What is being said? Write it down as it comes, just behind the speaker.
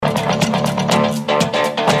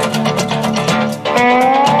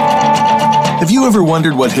Have you ever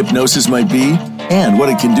wondered what hypnosis might be and what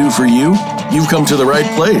it can do for you? You've come to the right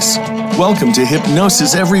place. Welcome to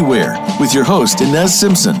Hypnosis-Everywhere with your host, Inez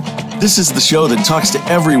Simpson. This is the show that talks to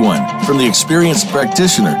everyone, from the experienced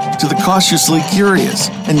practitioner to the cautiously curious,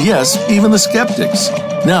 and yes, even the skeptics.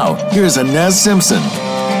 Now, here's Inez Simpson.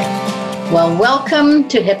 Well, welcome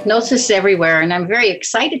to Hypnosis Everywhere, and I'm very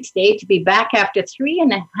excited today to be back after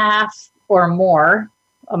 3.5 or more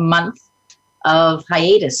a month of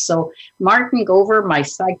hiatus. So Martin Gover, my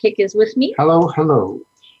sidekick, is with me. Hello.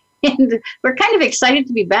 And we're kind of excited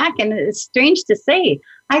to be back, and it's strange to say,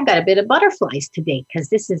 I've got a bit of butterflies today because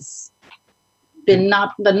this has been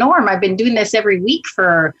not the norm. I've been doing this every week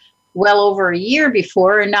for well over a year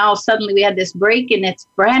before, and now suddenly we had this break and it's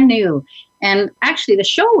brand new. And actually, the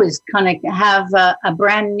show is kind of have a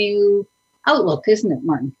brand new outlook, isn't it,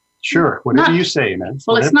 Martin? Sure. Whatever you say, man.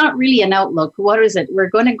 Well, it's not really an outlook. What is it?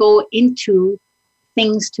 We're going to go into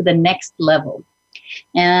things to the next level.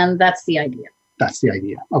 And that's the idea. That's the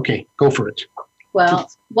idea. Okay, go for it. Well,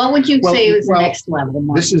 what would you say is the next level,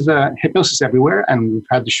 Martin? This is Hypnosis Everywhere, and we've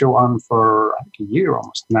had the show on for I think a year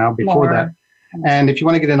almost now before that. And if you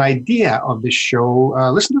want to get an idea of this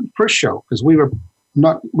show, listen to the first show, because we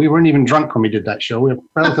weren't even drunk when we did that show. We were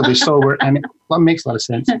relatively sober, and it makes a lot of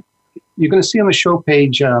sense. You're going to see on the show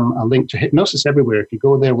page a link to Hypnosis Everywhere. If you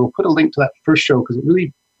go there, we'll put a link to that first show because it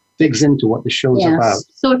really digs into what the show is about.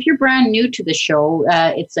 So if you're brand new to the show,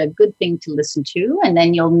 it's a good thing to listen to, and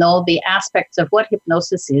then you'll know the aspects of what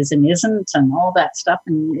hypnosis is and isn't and all that stuff,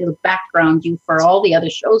 and it'll background you for all the other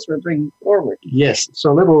shows we're bringing forward. Yes.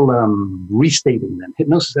 So a little restating then.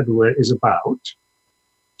 Hypnosis Everywhere is about...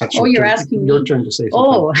 you're asking me. Your turn to say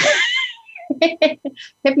something.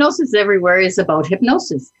 Hypnosis Everywhere is about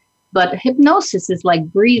hypnosis. But hypnosis is like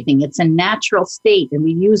breathing. It's a natural state, and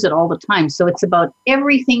we use it all the time. So it's about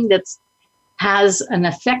everything that has an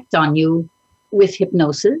effect on you with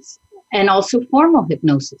hypnosis and also formal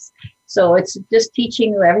hypnosis. So it's just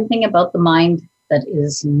teaching you everything about the mind that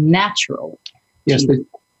is natural. Yes,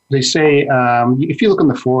 they say, if you look on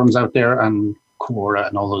the forums out there on Quora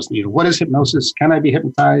and all those, what is hypnosis? Can I be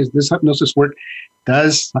hypnotized? Does hypnosis work?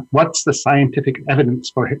 What's the scientific evidence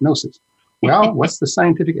for hypnosis? Well, what's the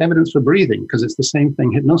scientific evidence for breathing? Because it's the same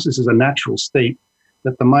thing. Hypnosis is a natural state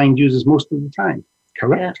that the mind uses most of the time.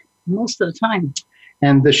 Correct? Yeah, most of the time.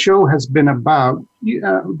 And the show has been about,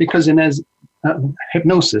 because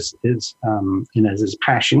hypnosis is Inez's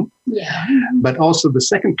passion. Yeah. But also the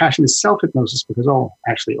second passion is self-hypnosis, because all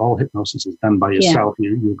hypnosis is done by yourself.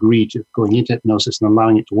 Yeah. You agree to going into hypnosis and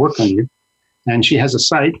allowing it to work on you. And she has a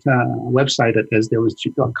website at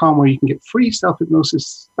esdaleinstitute.com where you can get free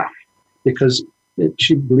self-hypnosis stuff, because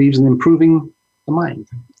she believes in improving the mind.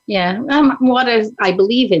 Yeah, I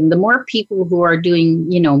believe in, the more people who are doing,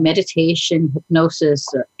 meditation, hypnosis,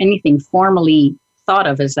 or anything formally thought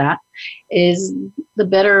of as that, is the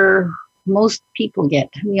better most people get.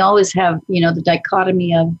 We always have, the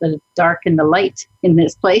dichotomy of the dark and the light in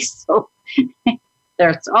this place. So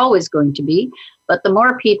there's always going to be. But the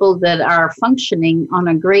more people that are functioning on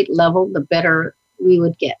a great level, the better we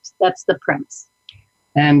would get. That's the premise.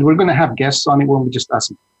 And we're going to have guests on it. Won't be just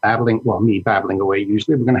us me babbling away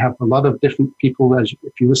usually. We're going to have a lot of different people.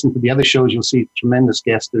 If you listen to the other shows, you'll see tremendous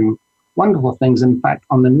guests doing wonderful things. In fact,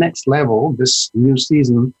 on the next level, this new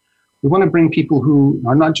season, we want to bring people who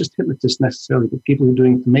are not just hypnotists necessarily, but people who are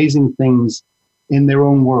doing amazing things in their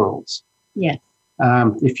own worlds. Yes.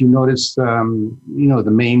 If you notice,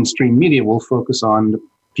 the mainstream media will focus on the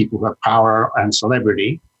people who have power and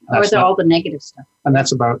celebrity. All the negative stuff. And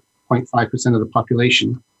that's about 0.5% of the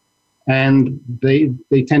population. And they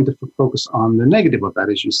tend to focus on the negative of that,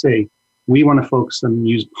 as you say. We want to focus and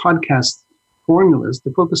use podcast formulas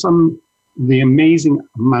to focus on the amazing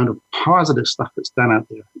amount of positive stuff that's done out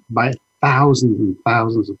there by thousands and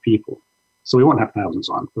thousands of people. So we won't have thousands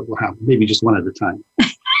on, but we'll have maybe just one at a time.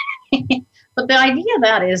 But the idea of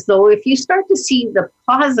that is, though, if you start to see the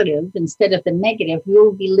positive instead of the negative,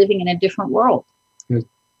 you'll be living in a different world.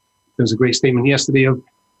 There's a great statement yesterday of,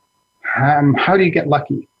 how do you get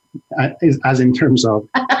lucky? As in terms of,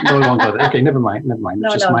 no, we won't go there. Okay, never mind.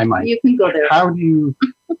 It's just my mind. You can go there. How do you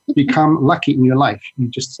become lucky in your life? You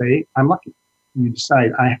just say, I'm lucky. You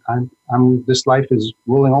decide, this life is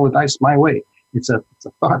rolling all the dice my way. It's a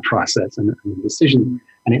thought process and a decision,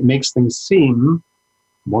 and it makes things seem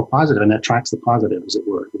more positive and attracts the positive, as it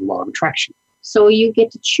were, the law of attraction. So you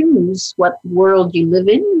get to choose what world you live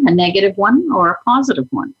in, a negative one or a positive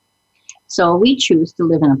one. So we choose to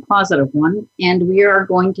live in a positive one, and we are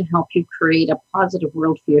going to help you create a positive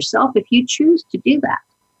world for yourself if you choose to do that.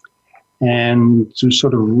 And to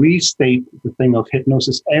sort of restate the thing of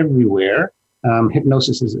hypnosis everywhere,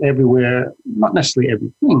 Hypnosis is everywhere, not necessarily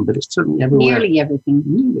everything, but it's certainly everywhere. Nearly everything.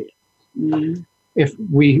 Nearly. If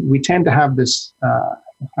we tend to have this,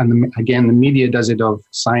 and again, the media does it of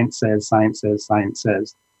science says, science says, science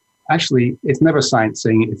says. Actually, it's never science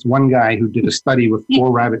saying it. It's one guy who did a study with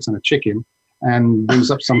 4 rabbits and a chicken and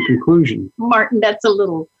brings up some conclusion. Martin, that's a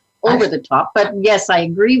little over the top, but yes, I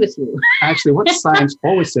agree with you. Actually, what science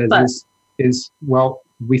always says is, well,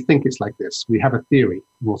 we think it's like this. We have a theory.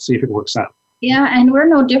 We'll see if it works out. Yeah, and we're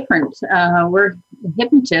no different. We're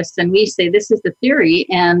hypnotists, and we say this is the theory,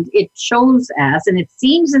 and it shows as, and it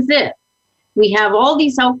seems as if we have all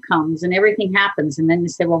these outcomes and everything happens, and then you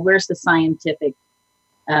say, well, where's the scientific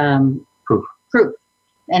proof?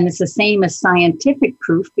 And it's the same as scientific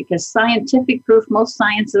proof, because scientific proof, most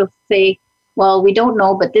science will say, well, we don't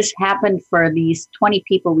know, but this happened for these 20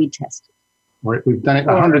 people we tested. Or we've done it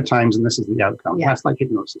 100 times, and this is the outcome. Yeah. That's like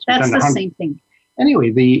hypnosis. That's the same thing.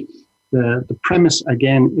 Anyway, the premise,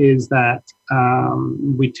 again, is that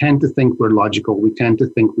we tend to think we're logical. We tend to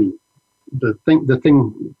think the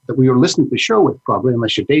thing that we were listening to the show with, probably,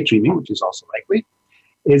 unless you're daydreaming, which is also likely,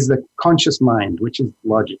 is the conscious mind, which is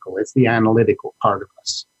logical. It's the analytical part of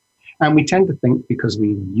us. And we tend to think, because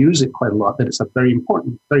we use it quite a lot, that it's a very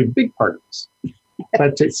important, very big part of us.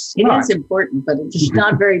 But it's it not. Is important, but it's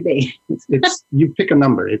not very big. It's you pick a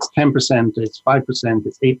number. It's 10%, it's 5%,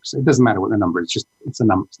 it's 8%. It doesn't matter what the number is. It's a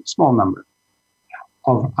number. It's a small number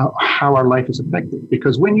of how our life is affected.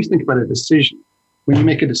 Because when you think about a decision, when you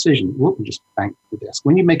make a decision, just bang the desk.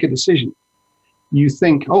 When you make a decision, you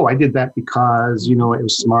think, oh, I did that because, it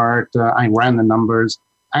was smart. I ran the numbers.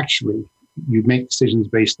 Actually, you make decisions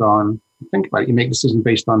based on, think about it, you make decisions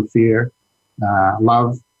based on fear,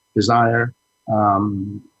 love, desire,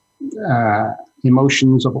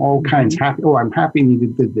 emotions of all kinds. Happy. Oh, I'm happy and you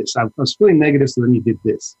did this. I was feeling negative, so then you did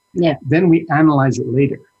this. Yeah. Then we analyze it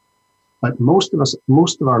later. But most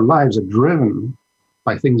of our lives are driven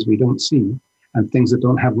by things we don't see and things that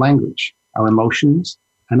don't have language, our emotions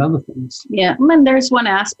and other things. Yeah. And there's one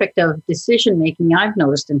aspect of decision making I've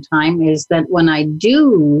noticed in time is that when I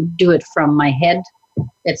do it from my head,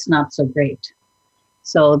 it's not so great.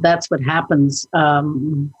 So that's what happens.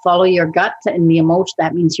 Follow your gut and the emotion.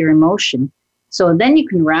 That means your emotion. So then you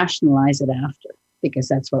can rationalize it after, because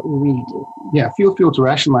that's what we really do. Yeah, feel to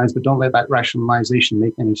rationalize, but don't let that rationalization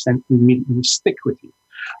make any sense. Stick with you.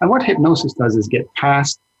 And what hypnosis does is get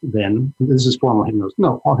past then, this is formal hypnosis,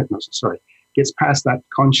 no, all hypnosis, sorry, gets past that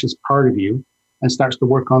conscious part of you and starts to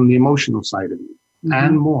work on the emotional side of you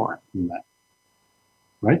and more than that.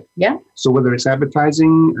 Right? Yeah. So whether it's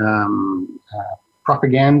advertising,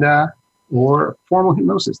 propaganda, or formal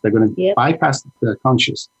hypnosis, they're going to bypass the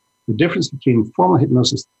conscious. The difference between formal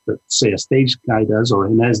hypnosis that, say, a stage guy does or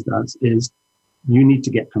Inez does is you need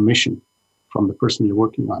to get permission from the person you're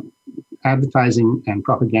working on. Advertising and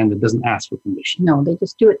propaganda doesn't ask for permission. No, they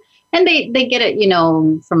just do it. And they get it,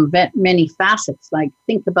 from many facets. Like,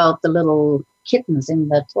 think about the little kittens in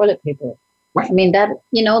the toilet paper. What? I mean, that,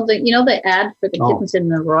 the ad for the kittens in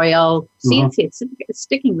the Royal. See, it's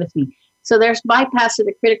sticking with me. So there's bypass of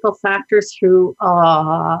the critical factors through,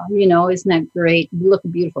 isn't that great? Look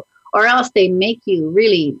beautiful. Or else they make you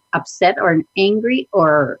really upset or angry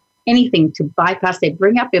or anything to bypass. They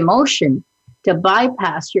bring up emotion to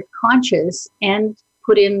bypass your conscious and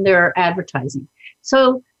put in their advertising.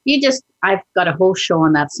 So I've got a whole show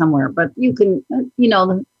on that somewhere, but you can,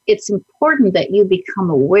 it's important that you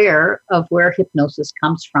become aware of where hypnosis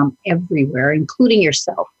comes from everywhere, including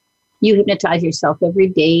yourself. You hypnotize yourself every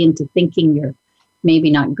day into thinking you're maybe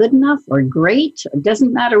not good enough or great. It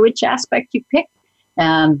doesn't matter which aspect you pick.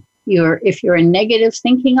 If you're in negative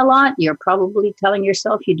thinking a lot, you're probably telling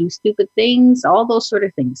yourself you do stupid things, all those sort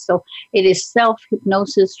of things. So it is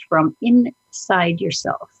self-hypnosis from inside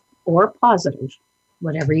yourself, or positive,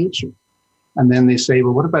 whatever you choose. And then they say,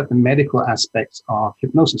 well, what about the medical aspects of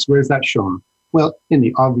hypnosis? Where is that shown? Well, in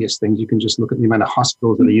the obvious things, you can just look at the amount of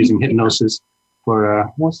hospitals that are using hypnosis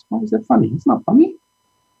for, why is that funny? It's not funny.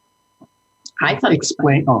 I thought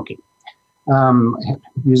explain. Oh, okay.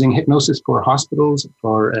 Using hypnosis for hospitals,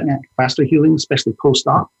 for faster healing, especially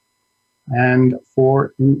post-op, and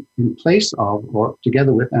for in place of or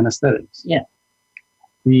together with anesthetics. Yeah.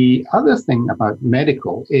 The other thing about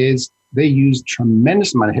medical is they use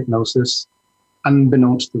tremendous amount of hypnosis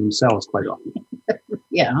unbeknownst to themselves quite often.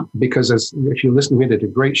 Yeah. Because if you listen, we did a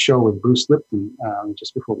great show with Bruce Lipton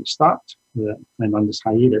just before we stopped and on this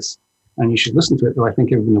hiatus. And you should listen to it, though I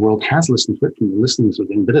think everyone in the world has listened to it from the listenings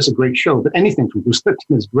within. But it's a great show. But anything from Bruce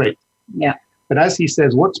Lipton is great. Yeah. But as he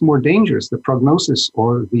says, what's more dangerous, the prognosis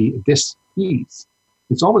or the dis-ease?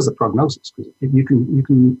 It's always the prognosis.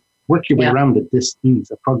 Because work your way around the dis-ease.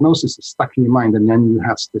 A prognosis is stuck in your mind, and then you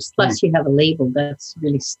have this Plus, you have a label that's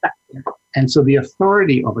really stuck there. And so the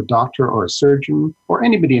authority of a doctor or a surgeon or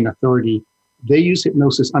anybody in authority, they use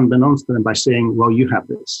hypnosis unbeknownst to them by saying, well, you have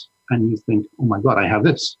this. And you think, oh my God, I have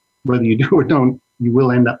this. Whether you do or don't, you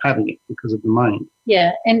will end up having it because of the mind.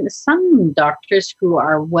 Yeah, and some doctors who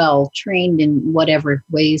are well trained in whatever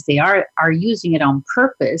ways they are using it on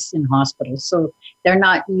purpose in hospitals. So they're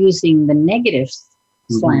not using the negative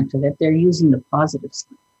slant of it, they're using the positive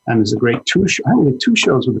slant. And there's a great two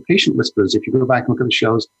shows with the patient whisperers. If you go back and look at the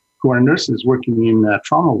shows, who are nurses working in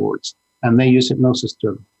trauma wards, and they use hypnosis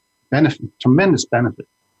to tremendous benefit.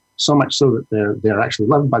 So much so that they're actually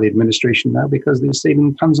loved by the administration now because they're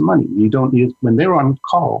saving tons of money. You don't use, when they're on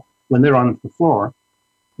call, when they're on the floor,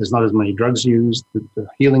 there's not as many drugs used. The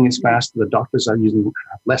healing is faster. The doctors are using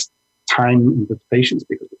less time with the patients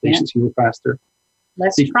because the patients heal faster.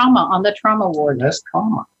 Less trauma on the trauma ward. Less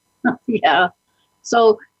trauma. Yeah.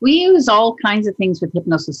 So we use all kinds of things with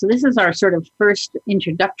hypnosis. So this is our sort of first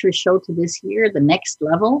introductory show to this year, the next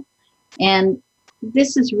level. And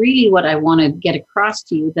this is really what I want to get across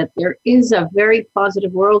to you, that there is a very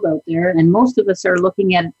positive world out there, and most of us are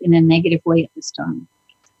looking at it in a negative way at this time.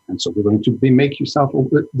 And so we're going to make yourself,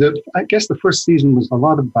 I guess the first season was a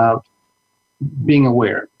lot about being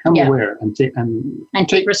aware, become aware and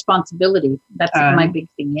take responsibility. That's my big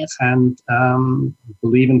thing, yes. And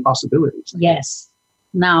believe in possibilities. Yes.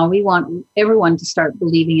 Now we want everyone to start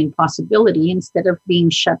believing in possibility instead of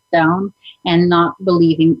being shut down and not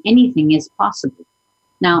believing anything is possible.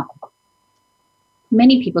 Now,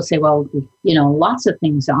 many people say, well, lots of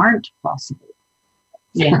things aren't possible.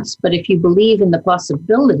 Yes, but if you believe in the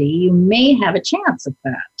possibility, you may have a chance of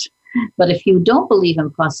that. But if you don't believe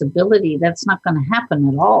in possibility, that's not going to happen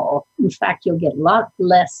at all. In fact, you'll get a lot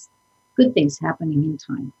less good things happening in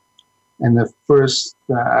time. And the first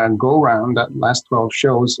go-round, that last 12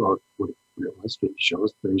 shows, or what it was, 50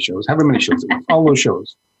 shows, 30 shows, however many shows it was, all those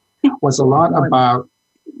shows, was a lot about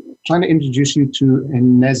trying to introduce you to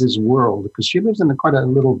Inez's world, because she lives in quite a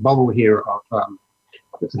little bubble here of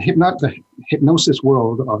the hypnosis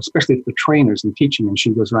world, especially for trainers and teaching, and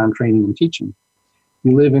she goes around training and teaching.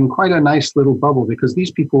 You live in quite a nice little bubble because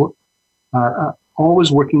these people are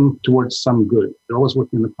always working towards some good. They're always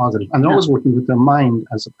working in the positive, and they're always working with their mind.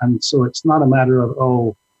 And so it's not a matter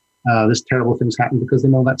of, this terrible thing's happened, because they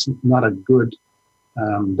know that's not a good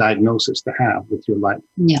diagnosis to have with your life.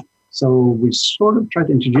 Yeah. So we sort of tried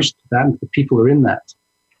to introduce that, and the people who are in that.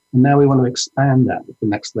 And now we want to expand that at the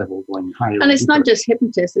next level, going higher. And it's not just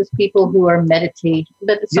hypnotists, it's people who are meditating,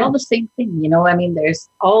 but it's all the same thing. There's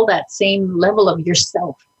all that same level of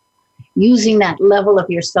yourself, using that level of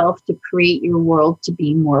yourself to create your world to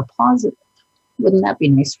be more positive. Wouldn't that be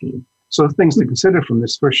nice for you? So things to consider from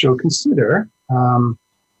this first show, consider the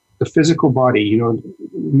physical body.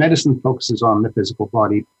 Medicine focuses on the physical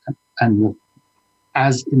body, and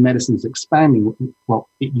as medicine is expanding, well,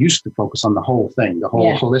 it used to focus on the whole thing, the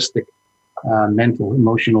whole holistic, mental,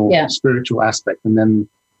 emotional, spiritual aspect. And then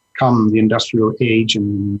come the industrial age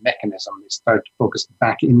and mechanism, they start to focus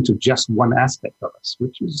back into just one aspect of us,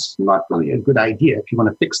 which is not really a good idea if you want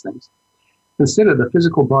to fix things. Consider the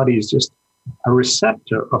physical body is just a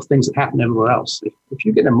receptor of things that happen everywhere else. If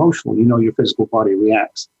you get emotional, your physical body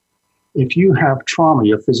reacts. If you have trauma,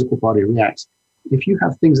 your physical body reacts. If you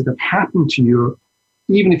have things that have happened to you,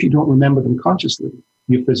 even if you don't remember them consciously,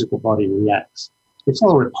 your physical body reacts. It's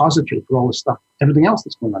all a repository for all the stuff, everything else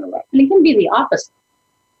that's going on around. And it can be the opposite.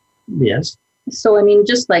 Yes. So,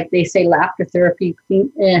 just like they say, laughter therapy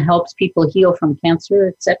helps people heal from cancer,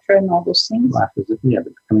 etc., and all those things. Laughter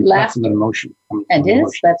is an emotion. It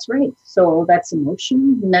is, that's right. So that's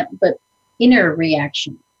emotion, but inner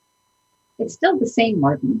reaction. It's still the same,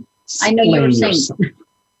 Martin. I know you were saying.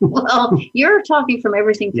 Well, you're talking from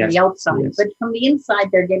everything from the outside, but from the inside,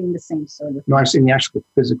 they're getting the same sort of. No, I'm saying the actual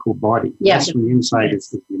physical body. Yes. From the inside is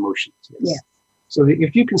the emotions. Yes. So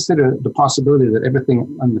if you consider the possibility that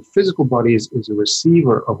everything on the physical body is a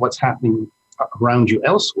receiver of what's happening around you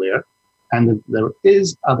elsewhere, and that there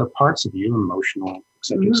is other parts of you, emotional,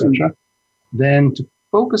 etc., then to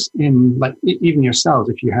focus in, like even yourselves,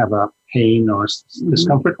 if you have a pain or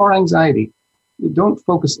discomfort or anxiety, don't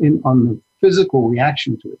focus in on the physical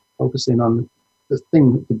reaction to it. Focus in on the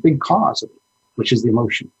thing, the big cause of it, which is the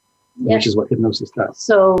emotion, which is what hypnosis does.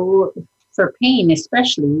 So for pain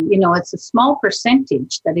especially, it's a small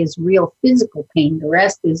percentage that is real physical pain. The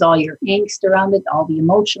rest is all your angst around it, all the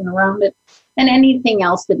emotion around it, and anything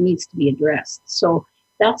else that needs to be addressed. So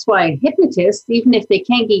that's why hypnotists, even if they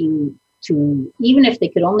can't get you to, even if they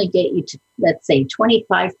could only get you to, let's say,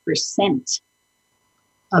 25%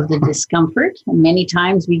 of the discomfort. And many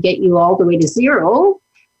times we get you all the way to 0.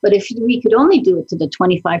 But if we could only do it to the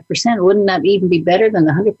 25%, wouldn't that even be better than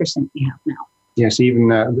the 100% we have now? Yes, even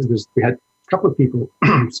we had a couple of people,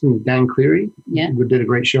 Dan Cleary, who did a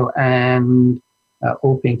great show, and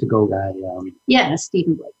Old Paint to Go guy.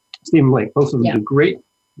 Stephen Blake. Stephen Blake. Both of them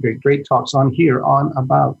did great talks on here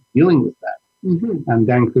about dealing with that. Mm-hmm. And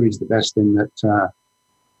Dan Cleary's the best in that.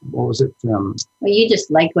 What was it? Well, you just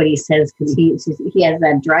like what he says because he has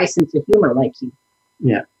that dry sense of humor like you.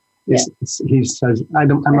 Yeah. Yeah. He says,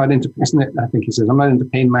 I'm not into, isn't it? I think he says, I'm not into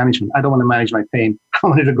pain management. I don't want to manage my pain. I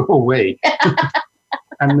want it to go away.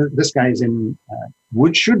 And this guy is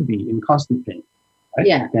should be in constant pain. Right?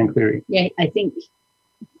 Yeah. Dan Cleary. Yeah, I think.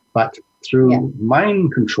 But through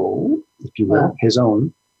mind control, if you will, his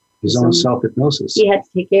own self-hypnosis. He had to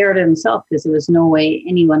take care of it himself because there was no way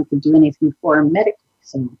anyone could do anything for him medically.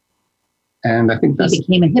 So and I think he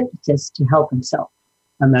became a hypnotist to help himself.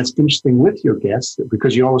 And that's interesting with your guests,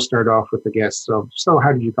 because you always start off with the guests of, so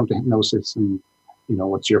how did you come to hypnosis? And,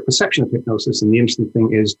 what's your perception of hypnosis? And the interesting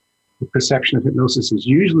thing is the perception of hypnosis is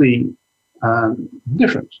usually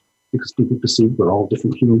different because people perceive we're all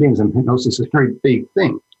different human beings, and hypnosis is a very big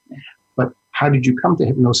thing. But how did you come to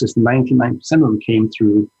hypnosis? 99% of them came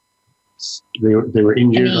through, they were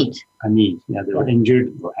injured. A need. Yeah, they were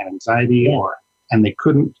injured or had anxiety and they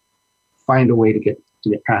couldn't find a way to get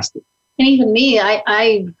past it. And even me,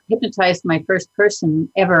 I hypnotized my first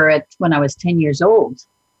person ever when I was 10 years old.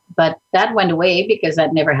 But that went away because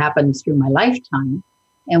that never happened through my lifetime.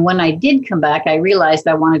 And when I did come back, I realized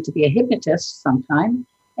I wanted to be a hypnotist sometime.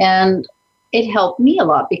 And it helped me a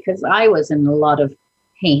lot because I was in a lot of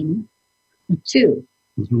pain too.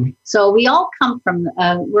 Mm-hmm. So we all come from,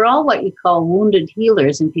 we're all what you call wounded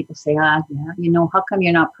healers. And people say, how come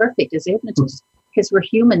you're not perfect as a hypnotist? Because we're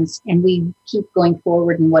humans and we keep going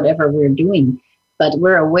forward in whatever we're doing. But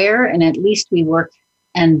we're aware, and at least we work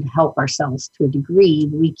and help ourselves to a degree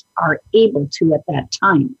we are able to at that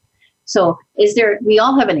time. So we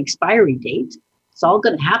all have an expiry date. It's all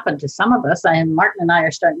going to happen to some of us. Martin and I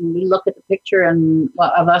are we look at the picture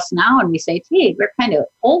of us now and we say, hey, we're kind of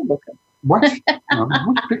old looking. What?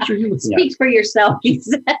 What picture are you looking at? Speak for yourself, he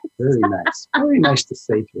said. Very nice. Very nice to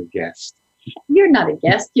say to a guest. You're not a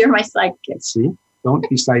guest. You're my sidekick. See? Don't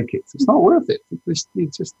be sidekicks. It's not worth it. It's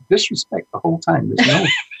just disrespect the whole time.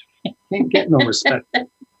 Can't get no respect.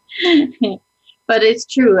 But it's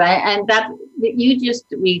true. And that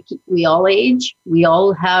we all age. We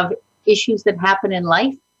all have issues that happen in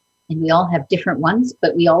life. And we all have different ones.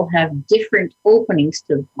 But we all have different openings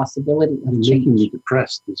to the possibility of change. Making me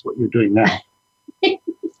depressed is what you're doing now.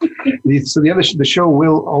 So the show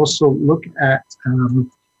will also look at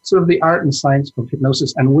sort of the art and science of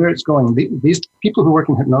hypnosis and where it's going. These people who work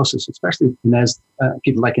in hypnosis, especially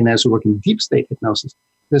people like Inez who work in deep state hypnosis,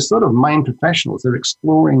 they're sort of mind professionals. They're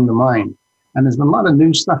exploring the mind. And there's been a lot of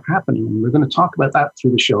new stuff happening. And we're going to talk about that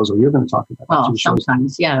through the shows, or you're going to talk about that through the shows.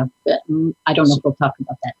 Sometimes, yeah. But I don't know if we'll talk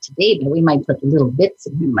about that today, but we might put little bits.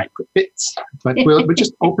 We might put bits. But we're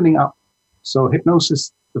just opening up. So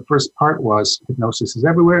hypnosis, the first part was hypnosis is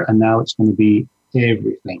everywhere, and now it's going to be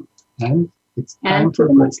everything. And it's time for a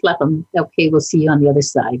break. Okay, we'll see you on the other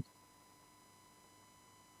side.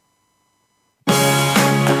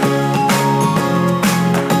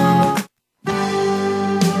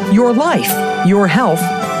 Your life, your health,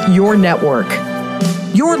 your network.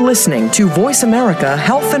 You're listening to Voice America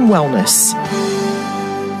Health and Wellness.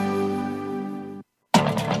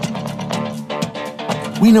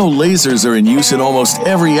 We know lasers are in use in almost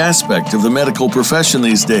every aspect of the medical profession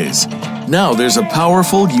these days. Now there's a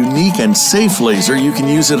powerful, unique, and safe laser you can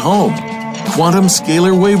use at home. Quantum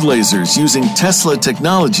scalar wave lasers using Tesla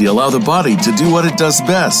technology allow the body to do what it does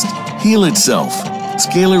best, heal itself.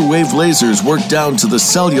 Scalar wave lasers work down to the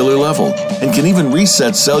cellular level and can even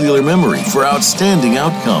reset cellular memory for outstanding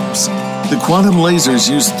outcomes. The quantum lasers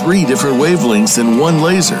use 3 different wavelengths in one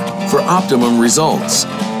laser for optimum results.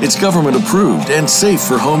 It's government approved and safe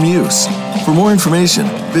for home use. For more information,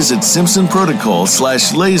 visit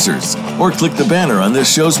simpsonprotocol/lasers or click the banner on this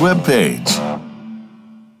show's webpage.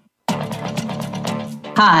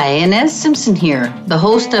 Hi, Inez Simpson here, the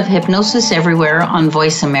host of Hypnosis Everywhere on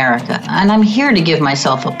Voice America, and I'm here to give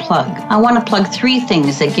myself a plug. I want to plug 3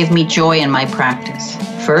 things that give me joy in my practice.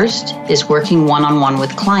 First is working one-on-one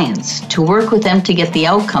with clients, to work with them to get the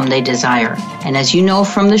outcome they desire. And as you know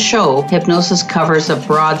from the show, hypnosis covers a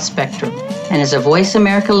broad spectrum. And as a Voice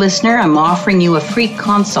America listener, I'm offering you a free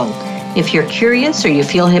consult. If you're curious or you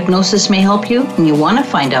feel hypnosis may help you and you want to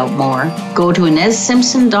find out more, go to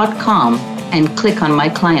InezSimpson.com and click on my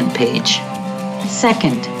client page.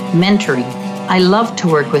 Second, mentoring. I love to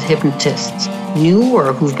work with hypnotists. new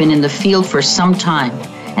or who've been in the field for some time,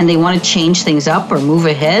 and they want to change things up or move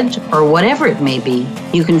ahead or whatever it may be.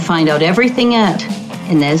 You can find out everything at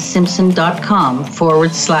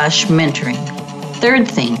InezSimpson.com/mentoring. Third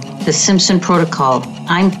thing, the Simpson Protocol.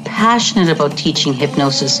 I'm passionate about teaching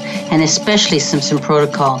hypnosis and especially Simpson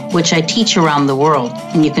Protocol, which I teach around the world.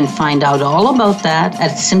 And you can find out all about that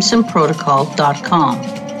at SimpsonProtocol.com.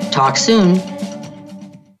 Talk soon.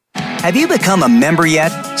 Have you become a member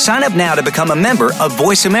yet? Sign up now to become a member of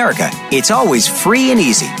Voice America. It's always free and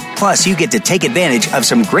easy. Plus, you get to take advantage of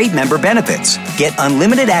some great member benefits. Get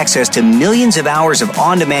unlimited access to millions of hours of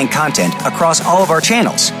on-demand content across all of our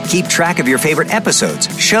channels. Keep track of your favorite episodes,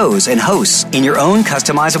 shows, and hosts in your own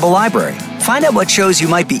customizable library. Find out what shows you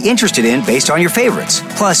might be interested in based on your favorites.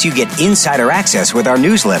 Plus, you get insider access with our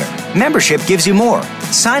newsletter. Membership gives you more.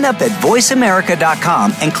 Sign up at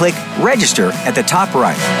voiceamerica.com and click register at the top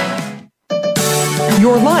right.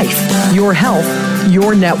 Your life, your health,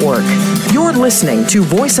 your network. You're listening to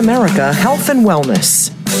Voice America Health and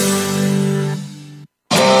Wellness.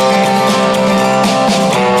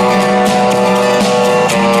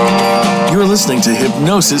 You're listening to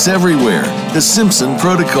Hypnosis-Everywhere, the Simpson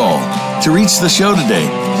Protocol. To reach the show today,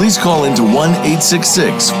 please call into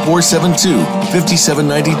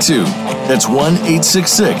 1-866-472-5792. That's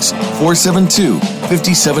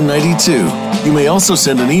 1-866-472-5792. You may also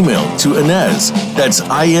send an email to Inez, that's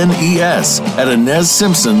INES, at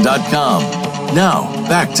InezSimpson.com. Now,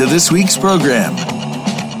 back to this week's program.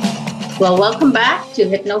 Well, welcome back to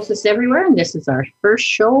Hypnosis Everywhere, and this is our first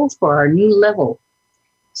show for our new level.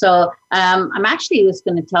 So I'm actually just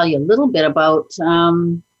going to tell you a little bit about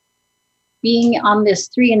being on this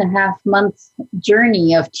 3.5-month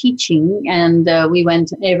journey of teaching, and we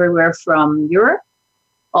went everywhere from Europe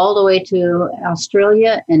all the way to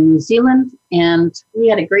Australia and New Zealand, and we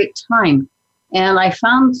had a great time. And I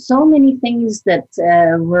found so many things that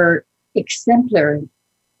were exemplary.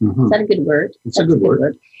 Mm-hmm. Is that a good word? It's a good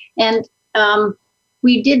word. And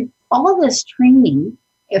we did all of this training,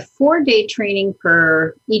 a 4-day training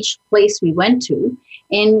per each place we went to.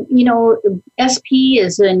 And, you know, SP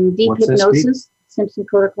is in deep hypnosis. SP? Simpson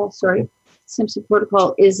Protocol, sorry. Simpson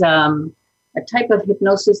Protocol is a type of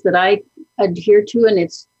hypnosis that I adhere to, and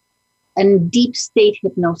it's deep state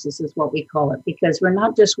hypnosis is what we call it, because we're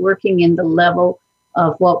not just working in the level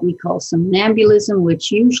of what we call somnambulism,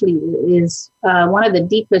 which usually is one of the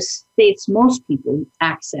deepest states most people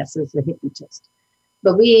access as a hypnotist.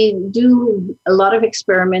 But we do a lot of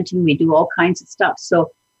experimenting. We do all kinds of stuff.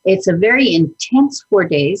 So it's a very intense 4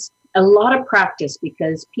 days, a lot of practice,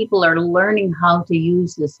 because people are learning how to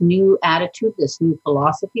use this new attitude, this new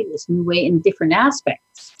philosophy, this new way in different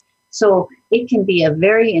aspects. So it can be a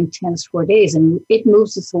very intense 4 days, and it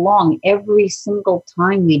moves us along every single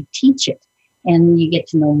time we teach it. And you get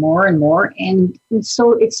to know more and more. And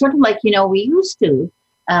so it's sort of like, you know, we used to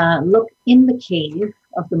look in the cave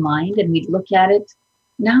of the mind and we'd look at it.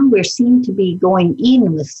 Now we seem to be going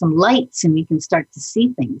in with some lights and we can start to see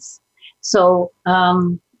things. So a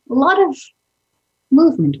lot of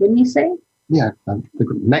movement, wouldn't you say? Yeah, the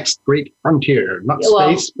next great frontier, not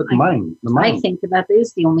space, but the mind. The mind. I think that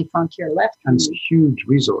is the only frontier left. And it's a huge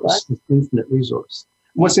resource, it's infinite resource.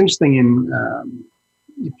 What's interesting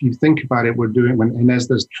if you think about it, when Inez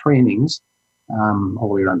does trainings all the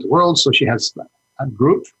way around the world, so she has a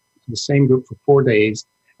group, the same group for 4 days,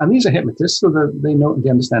 and these are hypnotists, so that they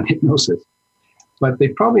understand hypnosis, but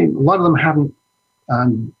a lot of them haven't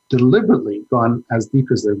deliberately gone as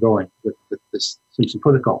deep as they're going with this Simpson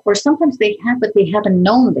Protocol. Or sometimes they have, but they haven't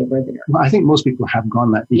known they were there. Well, I think most people have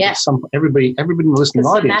gone that deep. Yeah. Everybody in the listening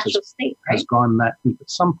audience has gone that deep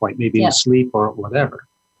at some point, maybe in sleep or whatever.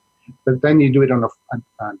 But then you do it on a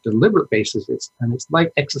deliberate basis, it's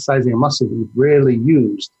like exercising a muscle that you've rarely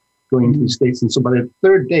used going into these states. And so by the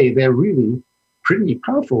third day, they're really pretty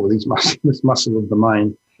powerful with this muscle of the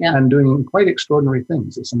mind, and doing quite extraordinary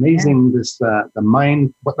things. It's amazing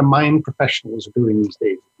what the mind professionals are doing these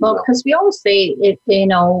days. Well, because we always say,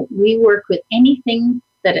 we work with anything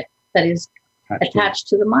that is attached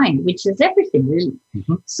to the mind, which is everything really.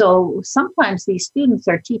 Mm-hmm. So sometimes these students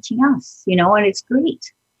are teaching us, and it's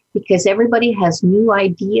great. Because everybody has new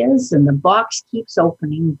ideas and the box keeps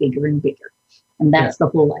opening bigger and bigger. And that's the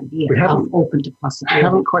whole idea of open to possibility. We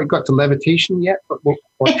haven't quite got to levitation yet, or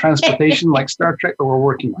transportation like Star Trek, but we're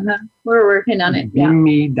working on it. We're working on it. Bring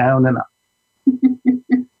me down and up.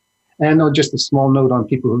 And just a small note on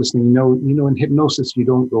people who are listening. In hypnosis, you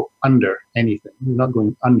don't go under anything. You're not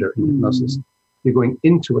going under in hypnosis. You're going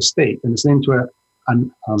into a state, and it's into a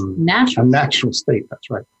natural state. That's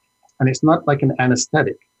right. And it's not like an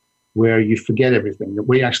anesthetic. where you forget everything. The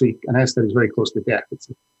way actually, an anesthetic is very close to death. It's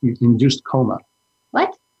an induced coma.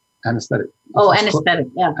 What? Anesthetic. Oh, anesthetic.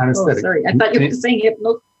 Yeah. Anesthetic. Oh, sorry. I thought you were saying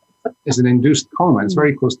hypnosis. It's an induced coma. It's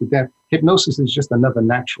very close to death. Hypnosis is just another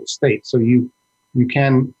natural state. So you'll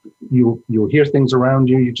hear things around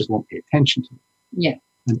you. You just won't pay attention to them. Yeah.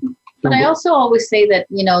 But I also always say that,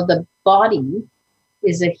 the body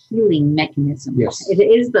is a healing mechanism. Yes. It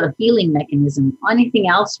is the healing mechanism. Anything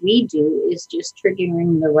else we do is just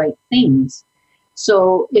triggering the right things.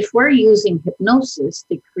 So if we're using hypnosis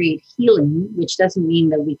to create healing, which doesn't mean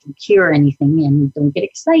that we can cure anything, and don't get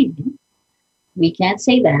excited, we can't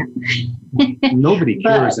say that. Nobody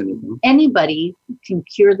cures anything. Anybody can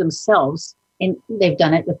cure themselves, and they've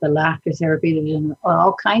done it with the laughter therapy. They've done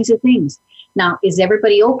all kinds of things. Now, is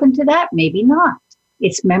everybody open to that? Maybe not.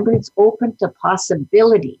 It's open to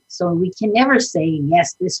possibility. So we can never say,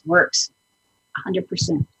 yes, this works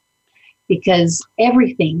 100%, because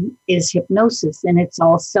everything is hypnosis, and it's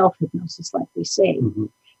all self-hypnosis, like we say. Mm-hmm.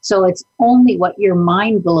 So it's only what your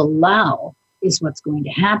mind will allow is what's going to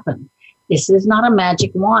happen. This is not a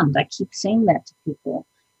magic wand. I keep saying that to people.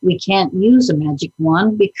 We can't use a magic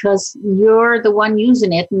wand because you're the one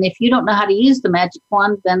using it. And if you don't know how to use the magic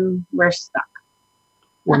wand, then we're stuck.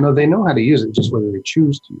 Well, no, they know how to use it, just whether they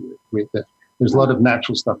choose to use it. There's a lot of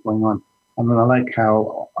natural stuff going on. I mean, I like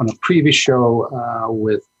how on a previous show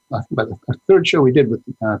about the third show we did with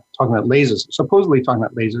talking about lasers, supposedly talking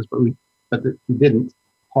about lasers, but we didn't.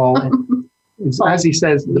 Paul, as he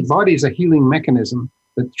says, the body is a healing mechanism.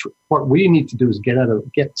 What we need to do is get out of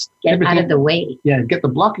the way. Yeah, get the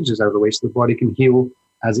blockages out of the way so the body can heal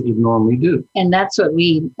as it would normally do. And that's what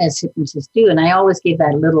we as hypnotists do. And I always give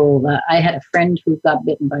that little, I had a friend who got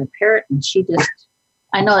bitten by a parrot, and she just,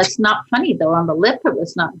 I know it's not funny though, on the lip it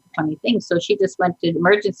was not a funny thing. So she just went to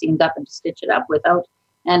emergency and got them to stitch it up without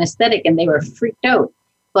anesthetic, and they were freaked out.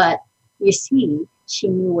 But you see, she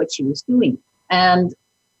knew what she was doing. And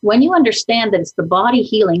when you understand that it's the body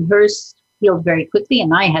healing, hers healed very quickly,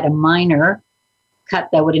 and I had a minor cut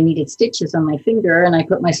that would have needed stitches on my finger, and I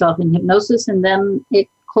put myself in hypnosis, and then it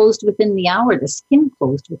closed within the hour. The skin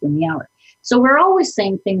closed within the hour. So we're always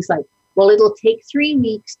saying things like, well, it'll take 3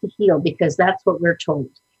 weeks to heal because that's what we're told.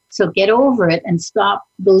 So get over it and stop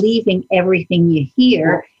believing everything you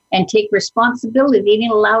hear and take responsibility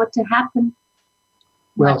and allow it to happen.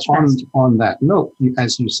 Well, on that note,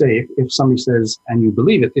 as you say, if somebody says, and you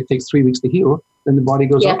believe it, it takes 3 weeks to heal, then the body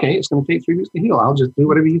goes, okay, it's going to take 3 weeks to heal. I'll just do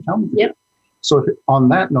whatever you tell me to do. So on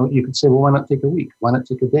that note, you could say, well, why not take a week? Why not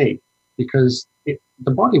take a day? Because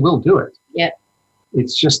the body will do it. Yeah.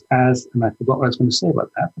 It's just and I forgot what I was going to say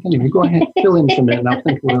about that. But anyway, go ahead, fill in for a minute, and I'll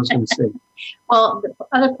think of what I was going to say. Well, the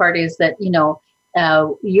other part is that,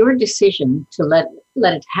 your decision to let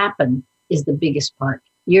it happen is the biggest part.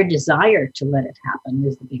 Your desire to let it happen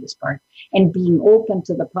is the biggest part. And being open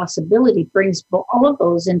to the possibility brings all of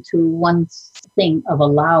those into one thing of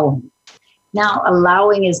allowing. Now,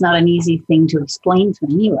 allowing is not an easy thing to explain to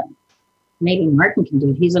anyone. Maybe Martin can do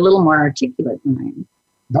it. He's a little more articulate than I am.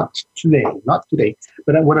 Not today.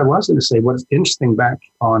 But what I was going to say, what's interesting back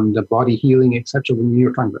on the body healing, etc., when you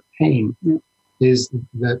were talking about pain, is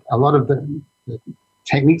that a lot of the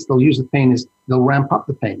techniques they'll use with pain is they'll ramp up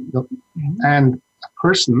the pain. And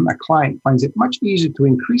a client finds it much easier to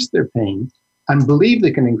increase their pain and believe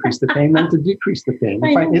they can increase the pain than to decrease the pain.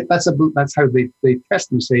 That's how they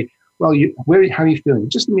test and say, well, how are you feeling?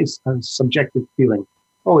 Just give me a subjective feeling.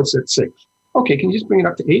 Oh, it's at 6. Okay, can you just bring it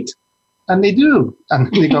up to 8? And they do.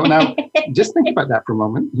 And they go, now, just think about that for a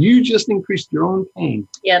moment. You just increased your own pain.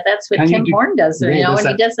 Yeah, that's what Tim Horn does. When he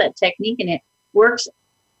does that technique, and it works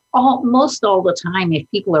almost all the time if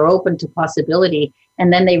people are open to possibility,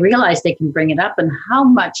 and then they realize they can bring it up and how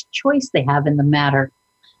much choice they have in the matter.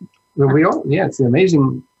 Well, it's an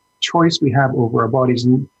amazing choice we have over our bodies.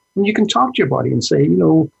 And you can talk to your body and say,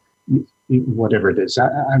 whatever it is,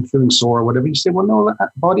 I'm feeling sore or whatever. You say, well, no,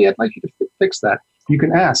 body, I'd like you to fix that. You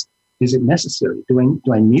can ask, is it necessary? Do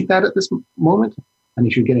I need that at this moment? And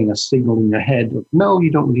if you're getting a signal in your head of, no, you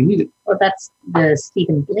don't really need it. Well, that's the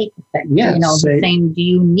Stephen Blake effect. Yeah, saying, do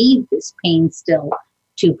you need this pain still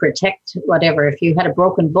to protect whatever? If you had a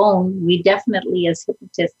broken bone, we definitely as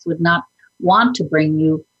hypnotists would not want to bring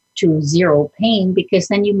you to zero pain, because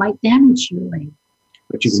then you might damage your leg.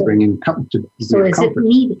 But you can bring in comfort. So is it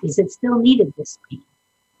needed? Is it still needed, this pain?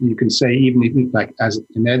 You can say, even if, like as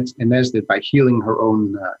Inez did by healing her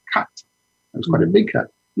own cut. That was quite a big cut.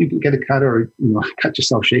 You can get a cut, or cut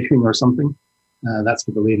yourself shaving or something. That's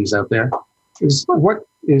for the ladies out there.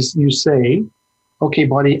 You say, okay,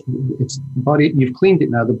 body, you've cleaned it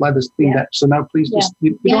now. The blood is cleaned up. So now please,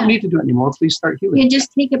 you don't need to do it anymore. Please start healing. You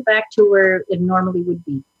just take it back to where it normally would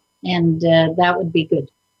be. And that would be good.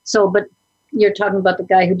 So, but you're talking about the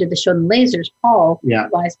guy who did the show in lasers, Paul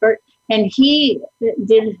Weisberg, and he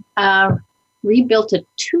did rebuilt a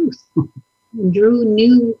tooth, drew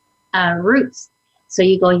new roots. So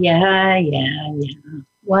you go, yeah.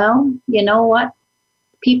 Well, you know what?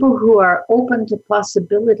 People who are open to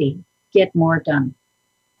possibility get more done.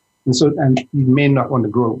 And you may not want to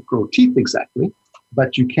grow teeth exactly,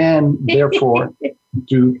 but you can therefore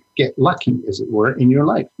get lucky, as it were, in your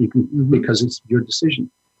life. You can because it's your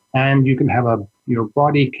decision, and you can have your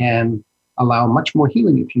body can allow much more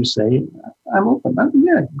healing if you say, "I'm open.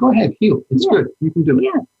 Yeah, go ahead, heal. It's good. You can do it."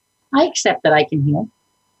 Yeah, I accept that I can heal.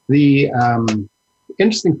 The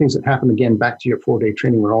interesting things that happen, again, back to your 4-day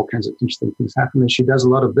training where all kinds of interesting things happen. And she does a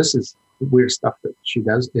lot of this is weird stuff that she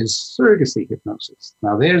does is surrogacy hypnosis.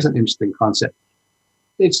 Now, there's an interesting concept.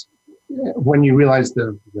 It's when you realize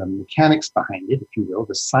the mechanics behind it, if you will,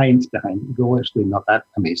 the science behind it, you go, actually not that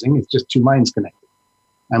amazing. It's just two minds connected.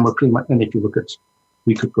 And we're pretty much, and if you look at,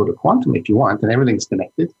 we could go to quantum if you want, and everything's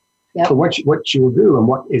connected. Yep. So what you'll do and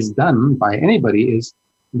what is done by anybody is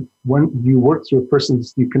when you work through a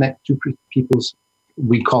person's, you connect two people's,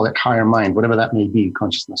 we call it higher mind, whatever that may be,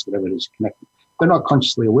 consciousness, whatever it is connected. They're not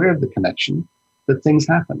consciously aware of the connection, but things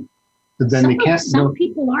happen. But then they can't. Some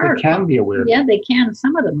people are. They can be aware. Yeah, they can.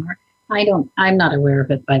 Some of them are. I'm not aware of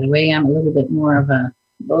it, by the way. I'm a little bit more of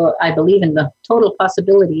I believe in the total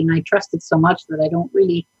possibility, and I trust it so much that I don't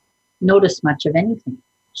really notice much of anything.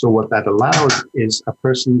 So what that allows is a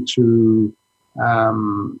person to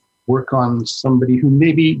work on somebody who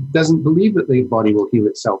maybe doesn't believe that the body will heal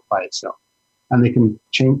itself by itself. And they can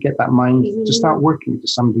get that mind to start working to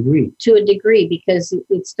some degree. To a degree, because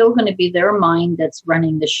it's still going to be their mind that's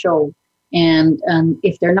running the show. And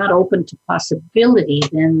if they're not open to possibility,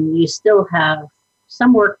 then you still have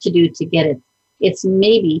some work to do to get it. It's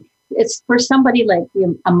for somebody like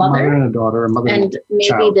a mother and a daughter, a mother and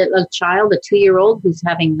maybe a child, a 2-year-old who's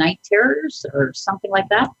having night terrors or something like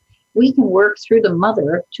that. We can work through the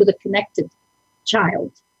mother to the connected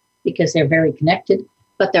child because they're very connected.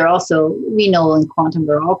 But they're also, we know in quantum,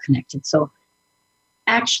 we're all connected. So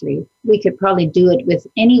actually, we could probably do it with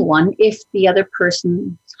anyone if the other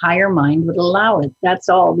person's higher mind would allow it. That's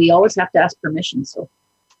all. We always have to ask permission. So.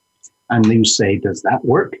 And you say, does that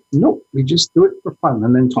work? No, we just do it for fun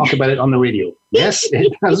and then talk about it on the radio. Yes,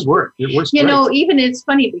 it does work. It works great. Even it's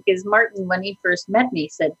funny because Martin, when he first met me,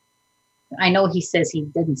 said, I know he says he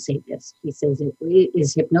didn't say this. He says,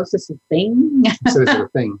 is hypnosis a thing? He says it's a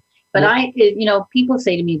thing. But people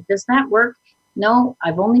say to me, does that work? No,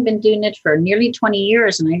 I've only been doing it for nearly 20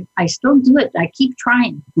 years and I still do it. I keep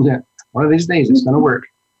trying. Yeah. One of these days it's going to work.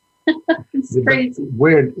 It's crazy.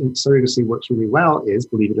 Where surrogacy works really well is,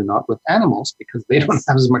 believe it or not, with animals because they don't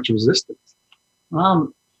have as much resistance.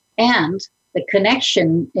 And the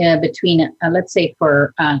connection between, let's say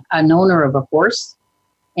for an owner of a horse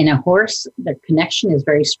and a horse, the connection is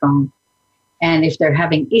very strong. And if they're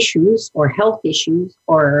having issues or health issues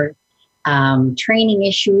or training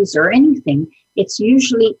issues or anything, it's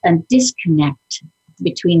usually a disconnect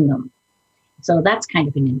between them. So that's kind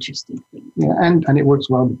of an interesting thing. Yeah, and it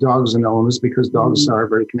works well with dogs and owners because dogs are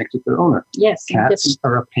very connected to their owner. Yes. Cats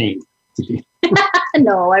are a pain to be.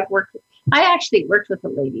 No, I actually worked with a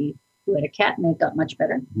lady who had a cat and it got much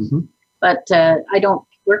better. Mm-hmm. But I don't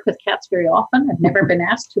work with cats very often. I've never been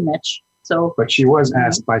asked too much. But she was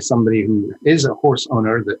asked by somebody who is a horse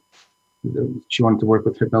owner that she wanted to work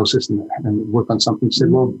with hypnosis and work on something. She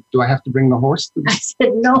said, well, do I have to bring the horse? I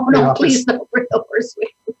said, no, please don't bring the horse with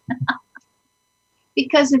you.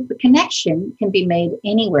 Because if the connection can be made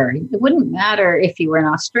anywhere, it wouldn't matter if you were in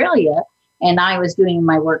Australia and I was doing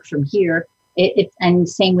my work from here. And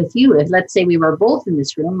same with you. If let's say we were both in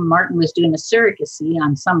this room, Martin was doing a surrogacy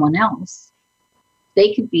on someone else.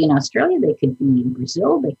 They could be in Australia, they could be in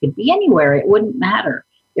Brazil, they could be anywhere. It wouldn't matter.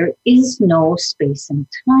 There is no space and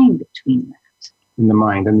time between that. In the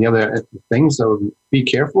mind. And the other thing, so be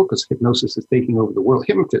careful because hypnosis is taking over the world.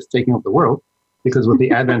 Hypnotists taking over the world because with the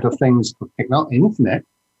advent of things, internet,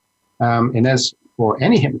 and as for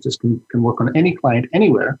any hypnotist can work on any client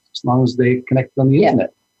anywhere as long as they connect on the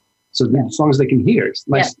internet. So as long as they can hear, it's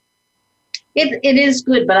nice. Yeah. It is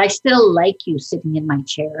good, but I still like you sitting in my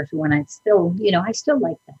chair when I still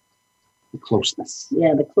like that. The closeness.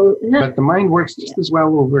 Yeah, But the mind works just as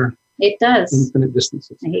well over it does infinite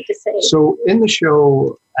distances. I hate to say it. So in the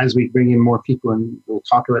show, as we bring in more people and they will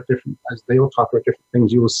talk about different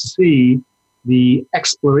things, you will see the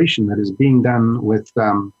exploration that is being done with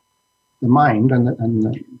the mind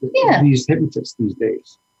and these hypnotists these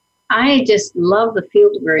days. I just love the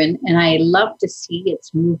field we're in, and I love to see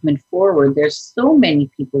its movement forward. There's so many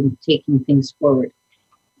people taking things forward.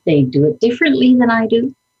 They do it differently than I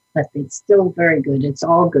do, but it's still very good. It's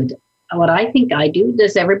all good. What I think I do,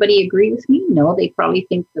 does everybody agree with me? No, they probably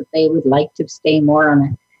think that they would like to stay more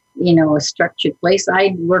on a structured place.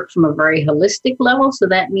 I work from a very holistic level. So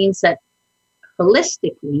that means that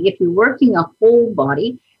holistically, if you're working a whole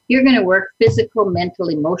body, you're going to work physical, mental,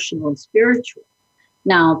 emotional, and spiritual.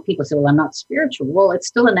 Now, people say, well, I'm not spiritual. Well, it's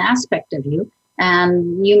still an aspect of you,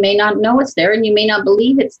 and you may not know it's there, and you may not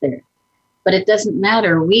believe it's there. But it doesn't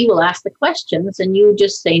matter. We will ask the questions, and you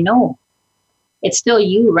just say no. It's still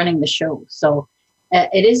you running the show. So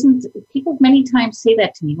it isn't, people many times say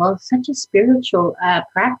that to me, well, it's such a spiritual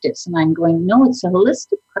practice. And I'm going, no, it's a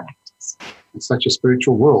holistic practice. It's such a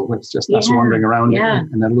spiritual world. It's just us wandering around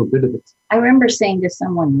and a little bit of it. I remember saying to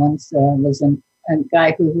someone once, was a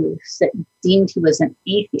guy who deemed he was an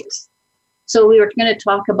atheist. So we were going to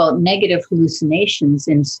talk about negative hallucinations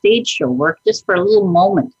in stage show work just for a little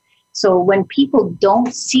moment. So when people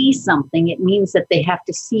don't see something, it means that they have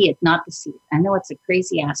to see it, not to see it. I know it's a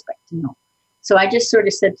crazy aspect, So I just sort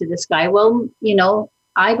of said to this guy, well,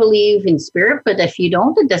 I believe in spirit, but if you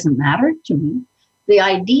don't, it doesn't matter to me. The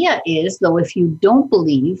idea is, though, if you don't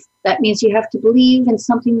believe, that means you have to believe in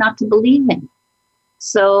something not to believe in.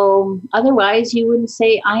 So otherwise, you wouldn't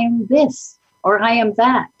say, I am this or I am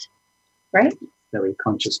that, right? Very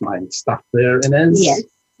conscious mind stuff there, Inez. Yes.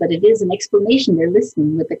 But it is an explanation. They're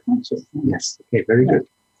listening with the consciousness. Yes. Okay, very good.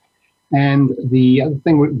 And the other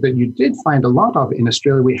thing that you did find a lot of in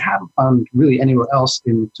Australia, we haven't found really anywhere else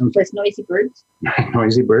in terms of noisy birds.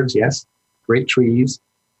 Noisy birds, yes. Great trees.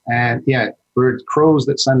 And birds, crows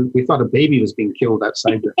that sounded, we thought a baby was being killed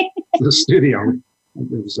outside the studio. It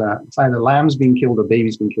was it's either lambs being killed or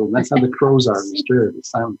babies being killed. And that's how the crows are in Australia. They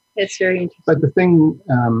sound. It's very interesting. But the thing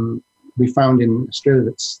we found in Australia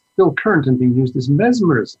that's still current and being used is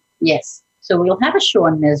mesmerism. Yes. So we'll have a show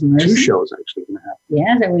on mesmerism. 2 shows actually going to happen.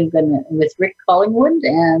 Yeah, and we're going to with Rick Collingwood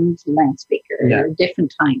and Lance Baker at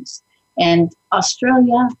different times. And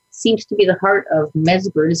Australia seems to be the heart of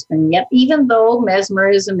mesmerism, and yet even though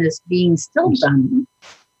mesmerism is being still done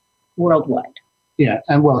worldwide. Yeah,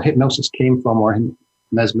 and hypnosis came from, or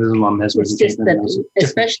mesmerism on mesmerism. It's just that,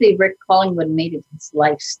 especially Rick Collingwood made it his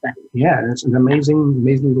life study. Yeah, and it's an amazing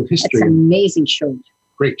little history. It's an amazing show.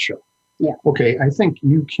 Great show. Yeah. Okay, I think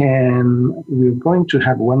we're going to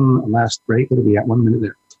have one last break. It'll be at 1 minute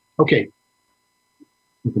there. Okay.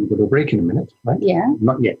 We're going to go to a break in a minute, right? Yeah.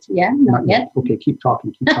 Not yet. Yeah, not yet. Okay, keep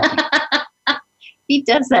talking. He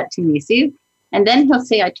does that to me, see? And then he'll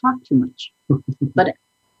say, I talk too much. But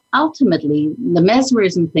ultimately, the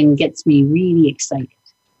mesmerism thing gets me really excited.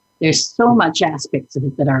 There's so much aspects of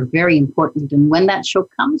it that are very important. And when that show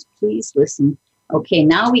comes, please listen. Okay,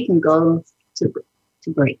 now we can go to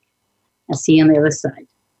break. I'll see you on the other side.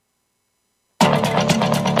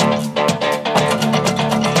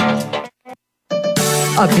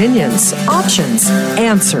 Opinions, options,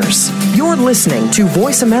 answers. You're listening to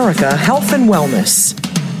Voice America Health and Wellness.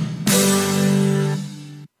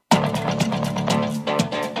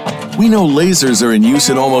 We know lasers are in use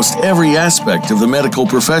in almost every aspect of the medical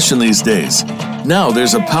profession these days. Now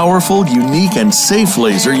there's a powerful, unique, and safe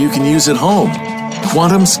laser you can use at home.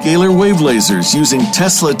 Quantum scalar wave lasers using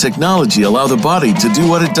Tesla technology allow the body to do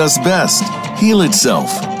what it does best, heal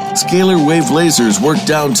itself. Scalar wave lasers work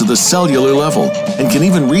down to the cellular level and can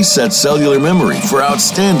even reset cellular memory for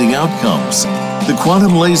outstanding outcomes. The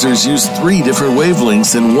quantum lasers use 3 different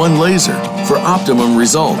wavelengths in one laser for optimum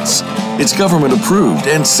results. It's government approved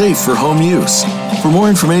and safe for home use. For more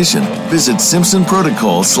information, visit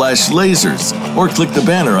simpsonprotocol/lasers or click the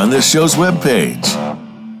banner on this show's webpage.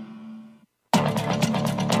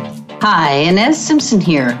 Hi, Inez Simpson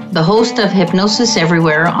here, the host of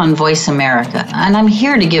Hypnosis-Everywhere on Voice America, and I'm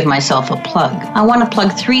here to give myself a plug. I want to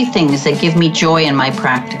plug 3 things that give me joy in my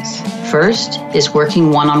practice. First is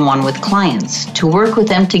working one-on-one with clients, to work with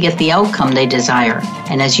them to get the outcome they desire.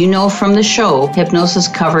 And as you know from the show, hypnosis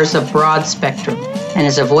covers a broad spectrum. And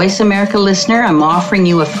as a Voice America listener, I'm offering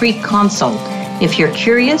you a free consult. If you're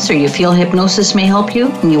curious or you feel hypnosis may help you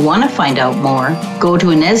and you want to find out more, go to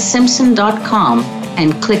InezSimpson.com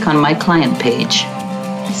and click on my client page.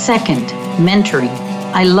 Second, mentoring.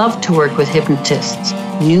 I love to work with hypnotists,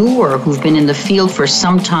 new or who've been in the field for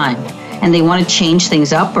some time, and they want to change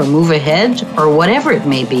things up or move ahead or whatever it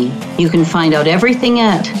may be. You can find out everything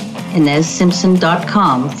at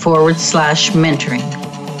InezSimpson.com/mentoring.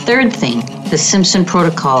 Third thing, the Simpson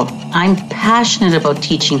Protocol. I'm passionate about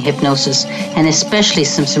teaching hypnosis and especially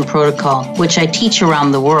Simpson Protocol, which I teach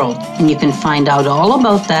around the world. And you can find out all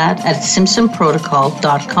about that at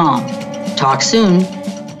simpsonprotocol.com. Talk soon.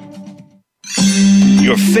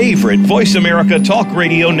 Your favorite Voice America Talk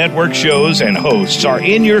Radio Network shows and hosts are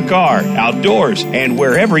in your car, outdoors, and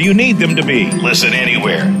wherever you need them to be. Listen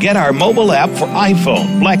anywhere. Get our mobile app for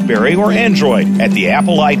iPhone, BlackBerry, or Android at the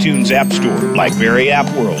Apple iTunes App Store, BlackBerry App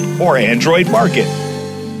World, or Android Market.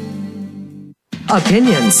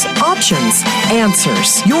 Opinions, options,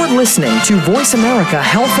 answers. You're listening to Voice America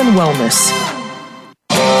Health and Wellness.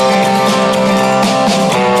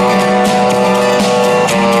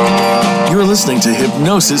 You're listening to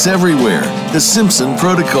Hypnosis-Everywhere, The Simpson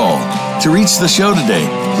Protocol. To reach the show today,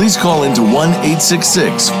 please call into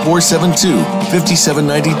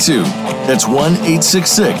 1-866-472-5792. That's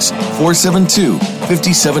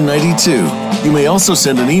 1-866-472-5792. You may also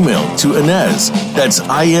send an email to Inez, that's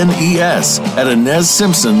INES, at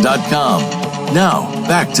InezSimpson.com. Now,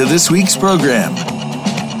 back to this week's program.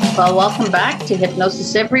 Well, welcome back to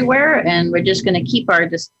Hypnosis Everywhere, and we're just going to keep our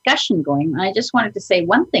discussion going. I just wanted to say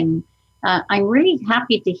one thing. I'm really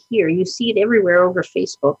happy to hear, you see it everywhere over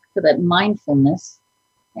Facebook, that mindfulness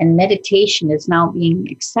and meditation is now being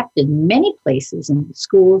accepted in many places in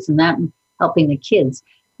schools and that, and helping the kids.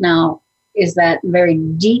 Now, is that very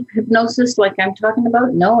deep hypnosis like I'm talking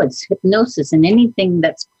about? No, it's hypnosis, and anything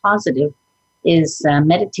that's positive is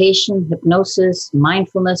meditation, hypnosis,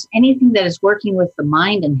 mindfulness, anything that is working with the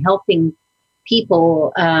mind and helping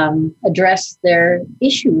people address their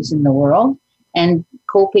issues in the world and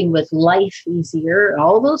coping with life easier.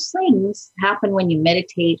 All those things happen when you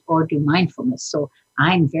meditate or do mindfulness. So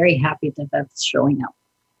I'm very happy that that's showing up.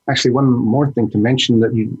 Actually, one more thing to mention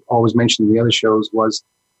that you always mentioned in the other shows was,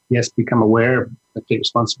 yes, become aware, take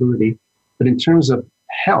responsibility. But in terms of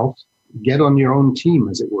health, get on your own team,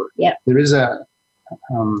 as it were. Yeah. There is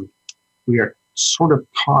we are sort of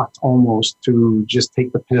taught almost to just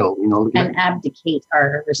take the pill, and abdicate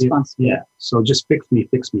our responsibility. Yeah. So just fix me.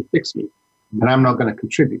 And I'm not going to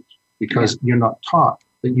contribute because you're not taught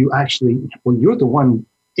that you actually, you're the one,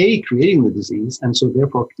 creating the disease, and so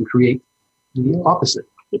therefore can create the opposite.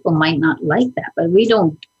 People might not like that, but we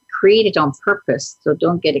don't create it on purpose, so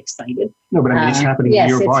don't get excited. No, but I mean, it's happening in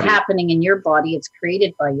your body. Yes, it's happening in your body. It's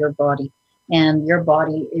created by your body, and your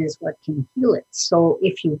body is what can heal it. So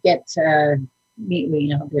if you get,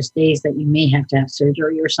 there's days that you may have to have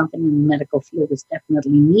surgery or something, and the medical field is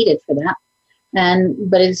definitely needed for that.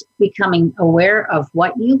 But it's becoming aware of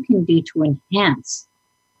what you can do to enhance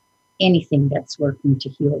anything that's working to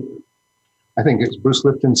heal you. I think it's Bruce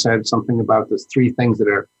Lipton said something about the three things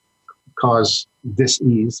that cause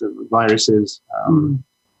dis-ease, viruses,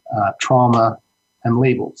 trauma, and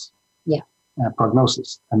labels. Yeah.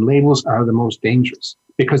 Prognosis. And labels are the most dangerous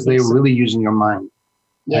because they're really using your mind.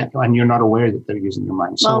 Yeah. And you're not aware that they're using your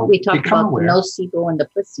mind. Well, so we talked about aware. The nocebo and the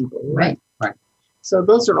placebo, right? Right. So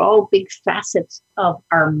those are all big facets of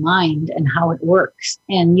our mind and how it works.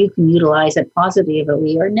 And you can utilize it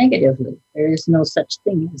positively or negatively. There is no such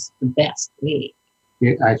thing as the best way.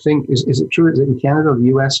 Yeah, I think, is it true that in Canada or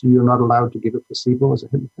the US, you're not allowed to give a placebo as a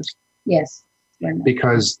hypnotist? Yes.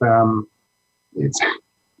 Because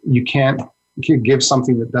you can't give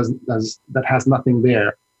something that has nothing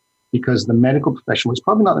there, because the medical profession, well, it's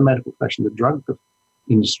probably not the medical profession, the drug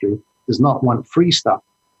industry does not want free stuff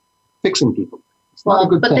fixing people. It's not a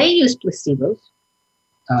good thing. They use placebos.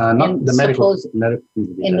 Not the medical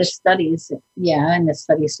in the studies, in the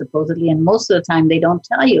studies supposedly, and most of the time they don't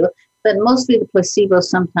tell you, but mostly the placebos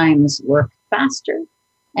sometimes work faster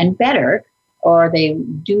and better, or they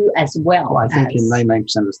do as well. I think in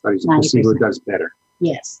 99% of the studies, the placebo does better.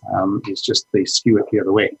 Yes. It's just they skew it the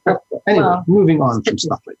other way. But anyway, moving on from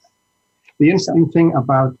stuff like that. The interesting thing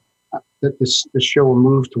about that this show will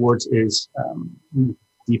move towards is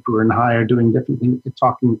deeper and higher, doing different things,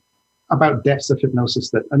 talking about depths of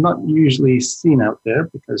hypnosis that are not usually seen out there,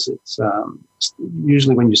 because it's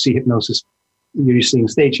usually when you see hypnosis, you're seeing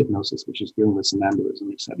stage hypnosis, which is dealing with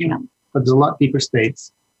somnambulism, etc. Yeah. But there's a lot deeper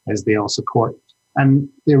states, as they all support. And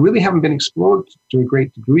they really haven't been explored to a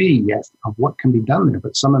great degree yet of what can be done there.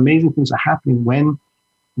 But some amazing things are happening when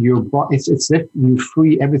your body, it's as if you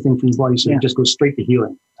free everything from your body, so it just goes straight to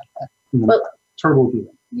healing. Turbo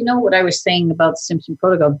healing. You know what I was saying about Simpson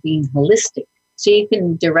Protocol being holistic. So you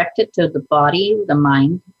can direct it to the body, the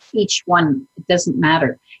mind, each one, it doesn't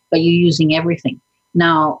matter, but you're using everything.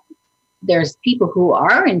 Now, there's people who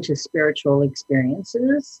are into spiritual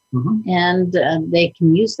experiences, and they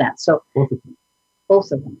can use that. So both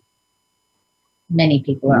of them. Many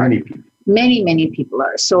people are. Many people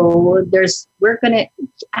are. So we're going to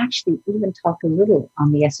actually even talk a little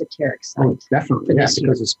on the esoteric side. Oh, definitely,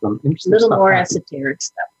 because it's some interesting stuff. A little more happening. Esoteric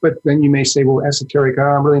stuff. But then you may say, well, esoteric,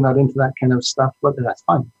 I'm really not into that kind of stuff. But that's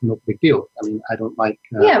fine. No big deal. I mean, I don't like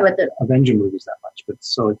Avenger movies that much, but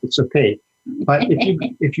so it's okay. But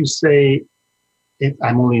if you say,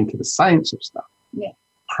 I'm only into the science of stuff,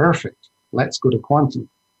 perfect. Let's go to quantum.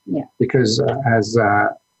 Yeah. Because as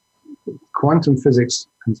quantum physics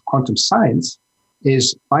and quantum science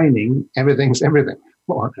is finding everything's everything.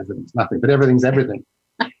 Well, everything's nothing, but everything's everything.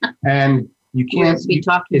 And you can't.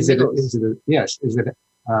 Is it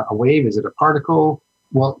a wave? Is it a particle?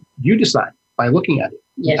 Well, you decide by looking at it.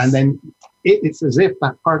 Yes. And then it's as if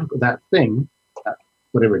that particle, that thing,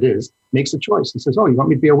 whatever it is, makes a choice and says, "Oh, you want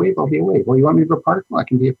me to be a wave? I'll be a wave. Well, you want me to be a particle? I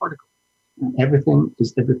can be a particle." Everything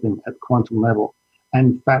is everything at quantum level.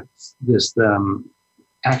 And in fact, this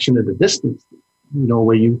action at a distance,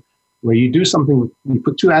 where you do something, you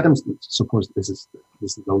put two atoms. Suppose this is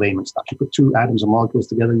the layman stuff. You put two atoms or molecules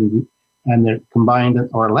together, and they're combined,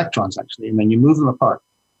 or electrons actually, and then you move them apart,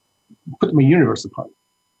 put them a universe apart,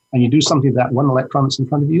 and you do something to that one electron that's in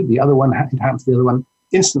front of you. The other one happens to the other one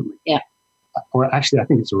instantly. Yeah. Or actually, I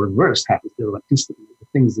think it's a reverse, happens to the other one instantly. The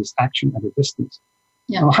thing is this action at a distance.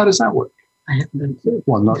 Yeah. Well, how does that work? I haven't got a clue.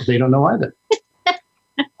 Well, no, they don't know either.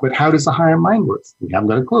 But how does the higher mind work? We haven't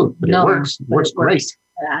got a clue, but it works. It works great.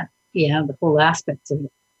 The whole aspects of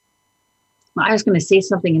it. I was going to say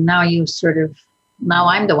something, and now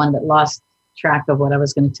I'm the one that lost track of what I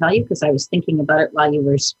was going to tell you, because I was thinking about it while you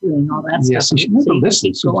were spewing all that stuff. Yes, you should never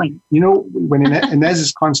listen. When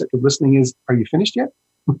Inez's concept of listening is, are you finished yet?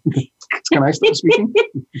 Can I start speaking?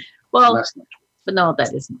 Well, but no,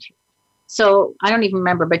 that isn't true. So I don't even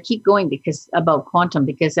remember, but keep going about quantum,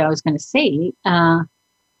 because I was going to say,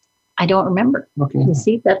 I don't remember. Okay. You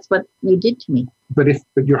see, that's what you did to me. But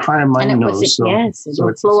your higher mind knows.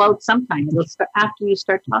 It'll flow out sometime. It'll start after you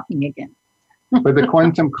start talking again. But the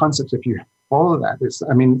quantum concepts, if you follow that,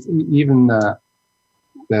 even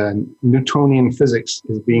the Newtonian physics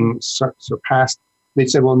is being surpassed. They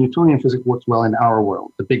said, well, Newtonian physics works well in our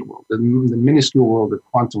world, the big world, the minuscule world of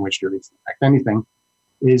quantum, which really, in fact, anything,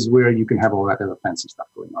 is where you can have all that other fancy stuff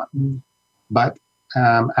going on. Mm. But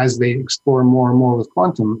as they explore more and more with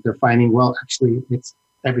quantum, they're finding, well, actually, it's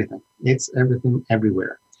everything. It's everything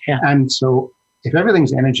everywhere. Yeah. And so if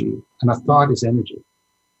everything's energy and a thought is energy,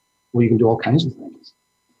 well, you can do all kinds of things.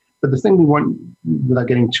 But the thing we want, without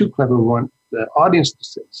getting too clever, we want the audience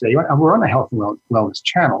to say, we're on a health and wellness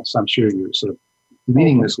channel, so I'm sure you're sort of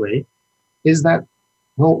leaning this way, is that,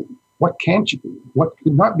 well, what can't you do? What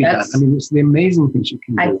could not be done? I mean, it's the amazing things you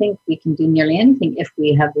can do. I think we can do nearly anything if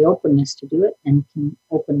we have the openness to do it and can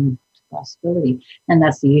open to possibility. And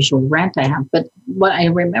that's the usual rant I have. But what I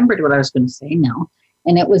remembered what I was going to say now,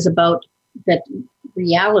 and it was about that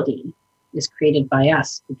reality is created by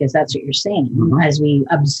us, because that's what you're saying. Mm-hmm. As we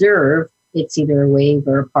observe, it's either a wave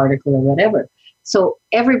or a particle or whatever. So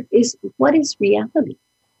what is reality?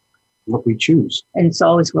 What we choose. And it's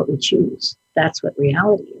always what we choose. That's what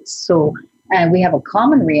reality is. So we have a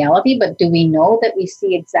common reality, but do we know that we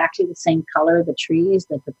see exactly the same color, the trees,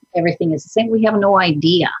 that everything is the same? We have no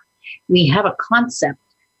idea. We have a concept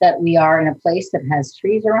that we are in a place that has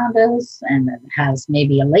trees around us and that has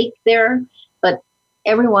maybe a lake there, but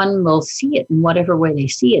everyone will see it in whatever way they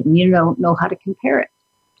see it, and you don't know how to compare it.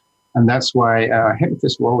 And that's why a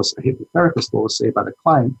hypnotherapist will always say about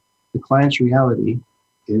the client's reality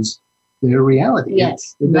is their reality.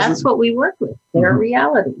 Yes, that's what we work with, their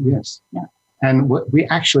reality. Yes. Yeah. And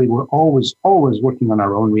we're always working on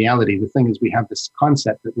our own reality. The thing is, we have this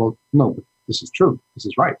concept that, well, no, but this is true. This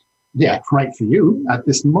is right. Yeah, right for you at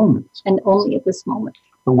this moment. And only at this moment.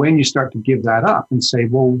 But when you start to give that up and say,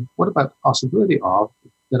 well, what about the possibility of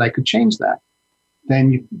that I could change that?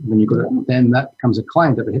 Then then that becomes a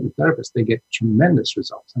client of a hypnotherapist. They get tremendous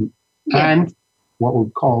results. And what we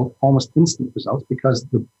call almost instant results, because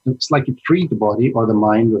it's like you free the body or the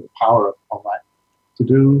mind or the power of all that to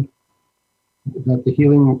do the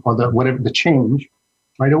healing or the change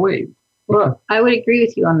right away. Well, I would agree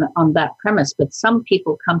with you on that premise, but some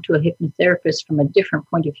people come to a hypnotherapist from a different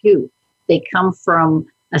point of view. They come from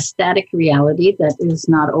a static reality that is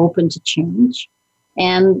not open to change,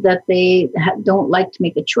 and that they don't like to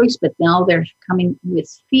make a choice, but now they're coming with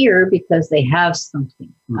fear because they have something.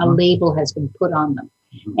 Mm-hmm. A label has been put on them,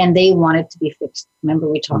 and they want it to be fixed. Remember,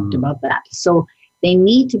 we talked about that. So they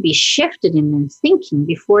need to be shifted in their thinking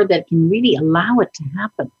before that can really allow it to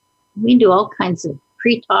happen. We do all kinds of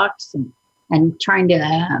pre-talks and trying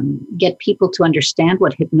to get people to understand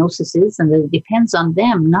what hypnosis is, and that it depends on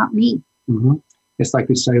them, not me. Mm-hmm. It's like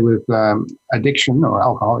we say with addiction or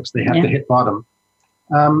alcoholics, they have to hit bottom.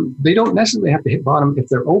 They don't necessarily have to hit bottom if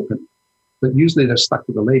they're open, but usually they're stuck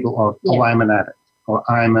with the label of, oh, I'm an addict, or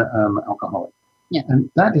I'm an alcoholic. Yeah.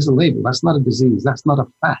 And that is a label. That's not a disease. That's not a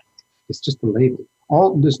fact. It's just a label.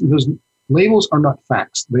 Those labels are not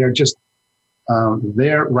facts. They are just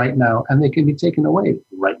there right now, and they can be taken away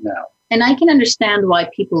right now. And I can understand why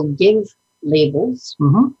people give labels,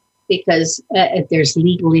 because if there's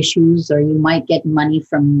legal issues, or you might get money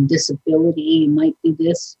from disability, you might do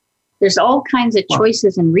this. There's all kinds of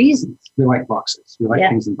choices and reasons. We like boxes. We like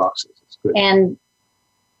things in boxes. It's good. And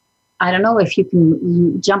I don't know if you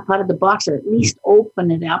can jump out of the box, or at least open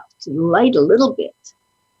it up to the light a little bit.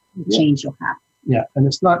 Change will happen. Yeah, and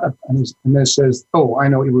it's not, and then it says, oh, I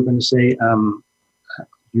know what you were going to say.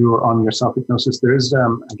 You're on your self-hypnosis. There's,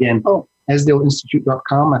 again,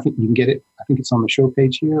 esdaleinstitute.com. I think you can get it. I think it's on the show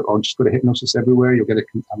page here, or just go to Hypnosis-Everywhere. You'll get a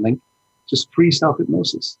link. Just free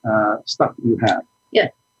self-hypnosis stuff that you have. Yeah.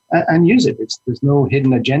 And use it. There's no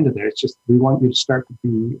hidden agenda there. It's just we want you to start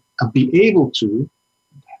to be able to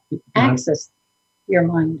access your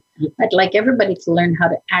mind. I'd like everybody to learn how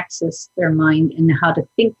to access their mind and how to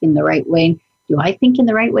think in the right way. Do I think in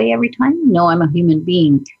the right way every time? No, I'm a human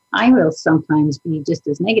being. I will sometimes be just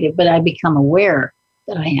as negative, but I become aware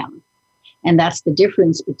that I am. And that's the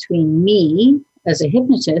difference between me as a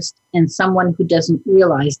hypnotist and someone who doesn't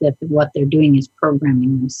realize that what they're doing is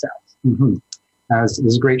programming themselves. Mm-hmm. As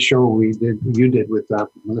this great show you did with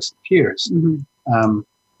Melissa Pierce,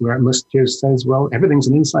 where Melissa Pierce says, well, everything's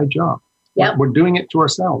an inside job. Yep. We're doing it to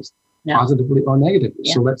ourselves, positively or negatively.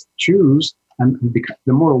 Yep. So let's choose. And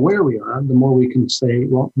the more aware we are, the more we can say,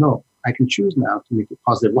 well, no, I can choose now to make it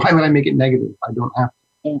positive. Why would I make it negative? I don't have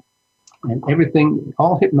to. Yeah. And everything,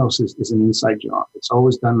 all hypnosis is an inside job. It's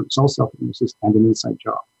always done, it's all self-hypnosis and an inside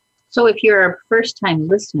job. So if you're a first-time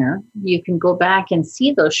listener, you can go back and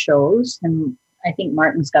see those shows. And I think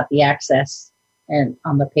Martin's got the access and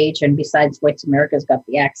on the page. And besides, Voice America's got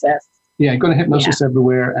the access. Yeah, go to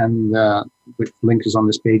Hypnosis-Everywhere, and the link is on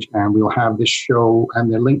this page. And we'll have this show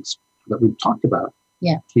and the links that we've talked about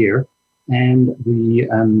here, and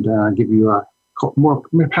give you a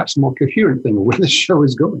perhaps more coherent thing of where the show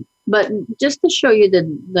is going. But just to show you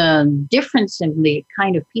the difference in the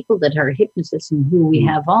kind of people that are hypnotists and who we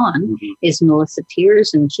have on is Melissa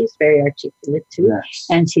Pierce, and she's very articulate too,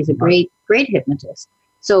 and she's a great hypnotist.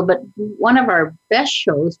 So, but one of our best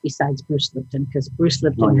shows, besides Bruce Lipton, because Bruce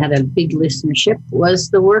Lipton had a big listenership, was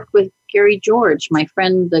the work with Gary George, my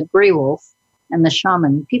friend, the Grey Wolf, and the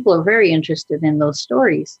shaman. People are very interested in those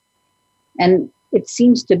stories. And it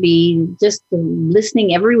seems to be just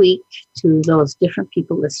listening every week to those different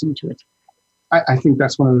people listening to it. I think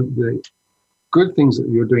that's one of the good things that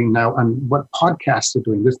you're doing now, and what podcasts are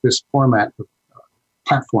doing, this format of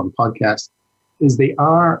platform podcast, is they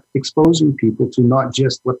are exposing people to not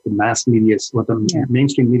just what the mass media, what the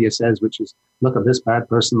mainstream media says, which is, look at this bad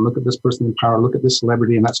person, look at this person in power, look at this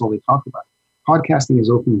celebrity, and that's all they talk about. Podcasting is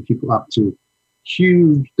opening people up to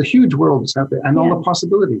the huge world that's out there, and all the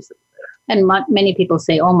possibilities that are there. And many people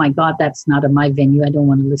say, oh my God, that's not in my venue. I don't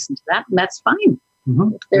want to listen to that. And that's fine.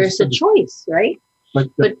 There's a choice, right? But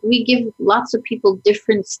we give lots of people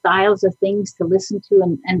different styles of things to listen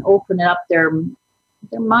to and open it up their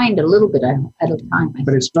mind a little bit at a time.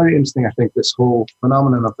 But it's very interesting, I think, this whole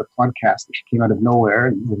phenomenon of the podcast that came out of nowhere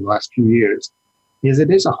in the last few years, is it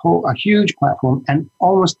is a huge platform, and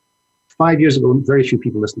almost 5 years ago, very few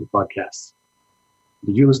people listened to podcasts.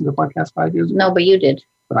 Did you listen to podcasts 5 years ago? No, but you did.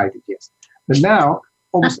 But I did, yes. But now,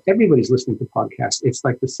 almost everybody's listening to podcasts. It's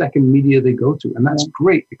like the second media they go to. And that's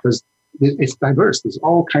great because it's diverse. There's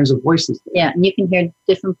all kinds of voices there. Yeah, and you can hear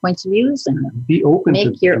different points of views and be open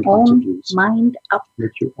to your own mind up.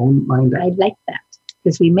 Make your own mind up. I like that,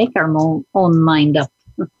 because we make our own mind up.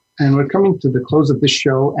 And we're coming to the close of this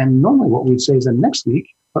show. And normally what we'd say is that next week,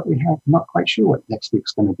 but we have not quite sure what next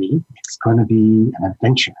week's going to be. It's going to be an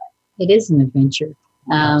adventure. It is an adventure.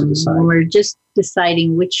 We're just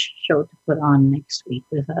deciding which show to put on next week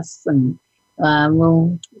with us, and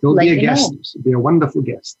we'll let you know. It'll be a wonderful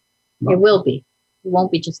guest. It will be. It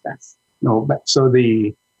won't be just us. No, but so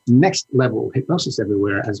the next level, Hypnosis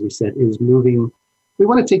Everywhere, as we said, is moving. We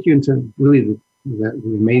want to take you into really the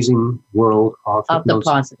amazing world of hypnosis,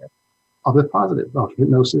 the positive, of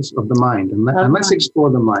hypnosis, of the mind, and let's explore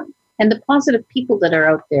the mind. And the positive people that are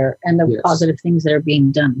out there, and the positive things that are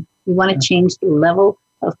being done. We want to change the level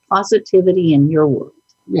of positivity in your world.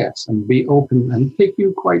 Yes, and be open and take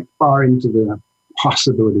you quite far into the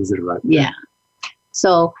possibilities that are out there. Yeah.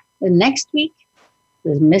 So the next week,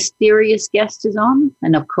 the mysterious guest is on.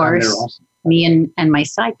 And of course, awesome. Me and my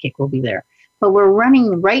sidekick will be there. But we're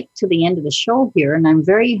running right to the end of the show here. And I'm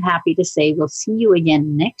very happy to say we'll see you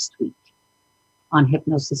again next week on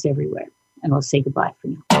Hypnosis Everywhere. And we'll say goodbye for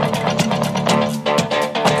now.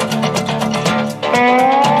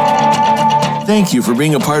 Thank you for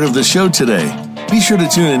being a part of the show today. Be sure to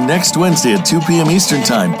tune in next Wednesday at 2 p.m. Eastern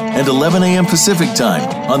Time and 11 a.m. Pacific Time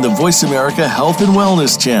on the Voice America Health and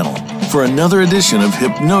Wellness channel for another edition of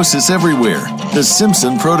Hypnosis Everywhere, The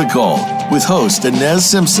Simpson Protocol, with host Inez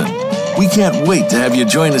Simpson. We can't wait to have you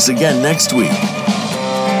join us again next week.